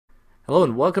Hello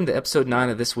and welcome to episode 9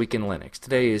 of This Week in Linux.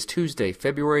 Today is Tuesday,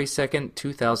 February 2nd,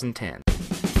 2010.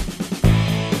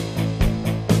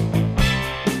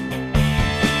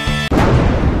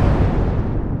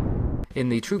 In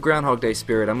the true Groundhog Day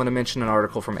spirit, I'm going to mention an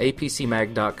article from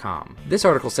apcmag.com. This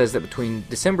article says that between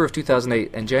December of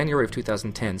 2008 and January of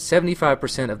 2010,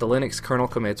 75% of the Linux kernel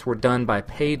commits were done by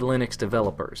paid Linux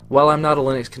developers. While I'm not a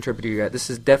Linux contributor yet,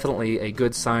 this is definitely a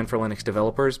good sign for Linux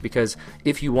developers, because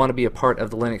if you want to be a part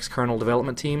of the Linux kernel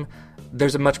development team,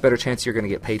 there's a much better chance you're going to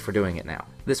get paid for doing it now.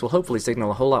 This will hopefully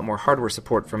signal a whole lot more hardware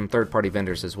support from third-party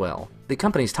vendors as well. The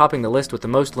companies topping the list with the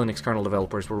most Linux kernel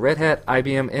developers were Red Hat,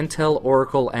 IBM, Intel,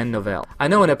 Oracle, and Novell. I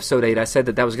know in episode 8 I said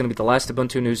that was going to be the last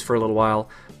Ubuntu news for a little while,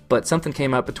 but something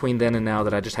came up between then and now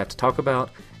that I just have to talk about.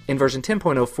 In version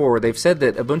 10.04, they've said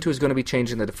that Ubuntu is going to be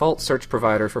changing the default search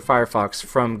provider for Firefox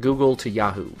from Google to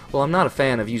Yahoo. Well, I'm not a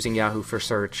fan of using Yahoo for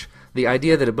search. The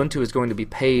idea that Ubuntu is going to be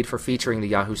paid for featuring the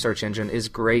Yahoo search engine is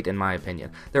great in my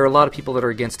opinion. There are a lot of people that are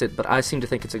against it, but I seem to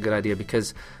think it's a good idea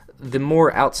because the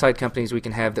more outside companies we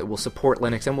can have that will support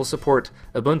Linux and will support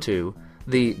Ubuntu,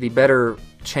 the better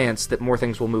chance that more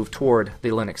things will move toward the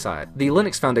Linux side. The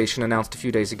Linux Foundation announced a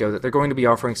few days ago that they're going to be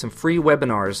offering some free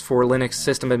webinars for Linux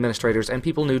system administrators and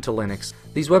people new to Linux.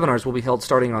 These webinars will be held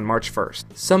starting on March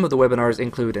 1st. Some of the webinars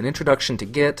include an introduction to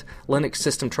Git, Linux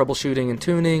system troubleshooting and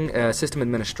tuning, system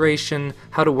administration,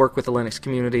 how to work with the Linux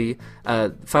community,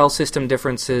 file system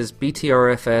differences,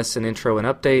 BTRFS, an intro and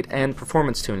update, and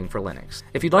performance tuning for Linux.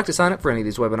 If you'd like to sign up for any of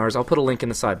these webinars, I'll put a link in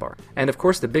the sidebar. And of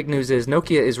course, the big news is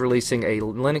Nokia is releasing a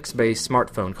Linux-based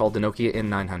smartphone called the Nokia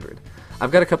N900.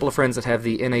 I've got a couple of friends that have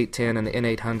the N810 and the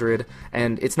N800,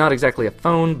 and it's not exactly a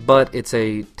phone, but it's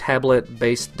a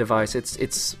tablet-based device.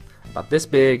 It's about this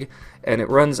big, and it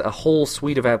runs a whole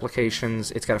suite of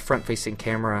applications. It's got a front-facing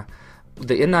camera.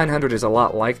 The N900 is a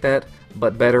lot like that,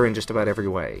 but better in just about every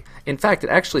way. In fact, it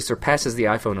actually surpasses the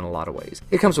iPhone in a lot of ways.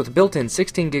 It comes with a built-in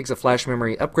 16 gigs of flash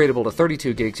memory, upgradable to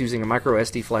 32 gigs using a micro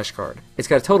SD flash card. It's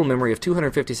got a total memory of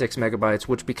 256 megabytes,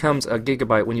 which becomes a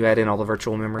gigabyte when you add in all the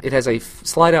virtual memory. It has a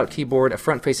slide-out keyboard, a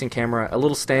front-facing camera, a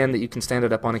little stand that you can stand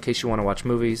it up on in case you want to watch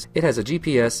movies. It has a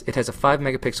GPS, it has a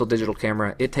 5-megapixel digital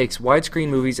camera, it takes widescreen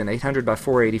movies in 800 by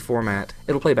 480 format.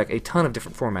 It'll play back a ton of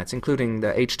different formats, including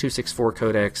the H.264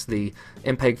 codecs, the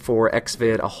MPEG-4,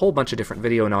 XVID, a whole bunch of different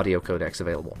video and audio codecs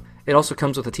available. It also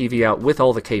comes with a TV out with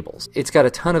all the cables. It's got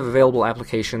a ton of available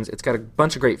applications, it's got a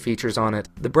bunch of great features on it.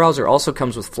 The browser also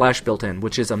comes with Flash built in,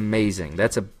 which is amazing.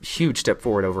 That's a huge step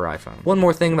forward over iPhone. One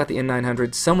more thing about the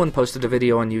N900, someone posted a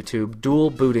video on YouTube dual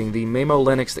booting the Memo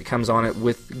Linux that comes on it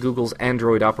with Google's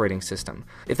Android operating system.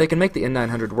 If they can make the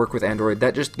N900 work with Android,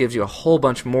 that just gives you a whole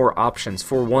bunch more options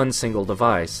for one single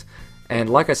device. And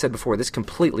like I said before, this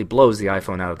completely blows the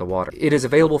iPhone out of the water. It is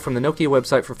available from the Nokia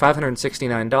website for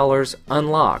 $569,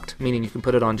 unlocked, meaning you can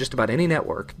put it on just about any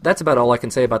network. That's about all I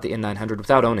can say about the N900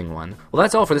 without owning one. Well,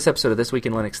 that's all for this episode of This Week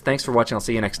in Linux. Thanks for watching. I'll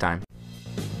see you next time.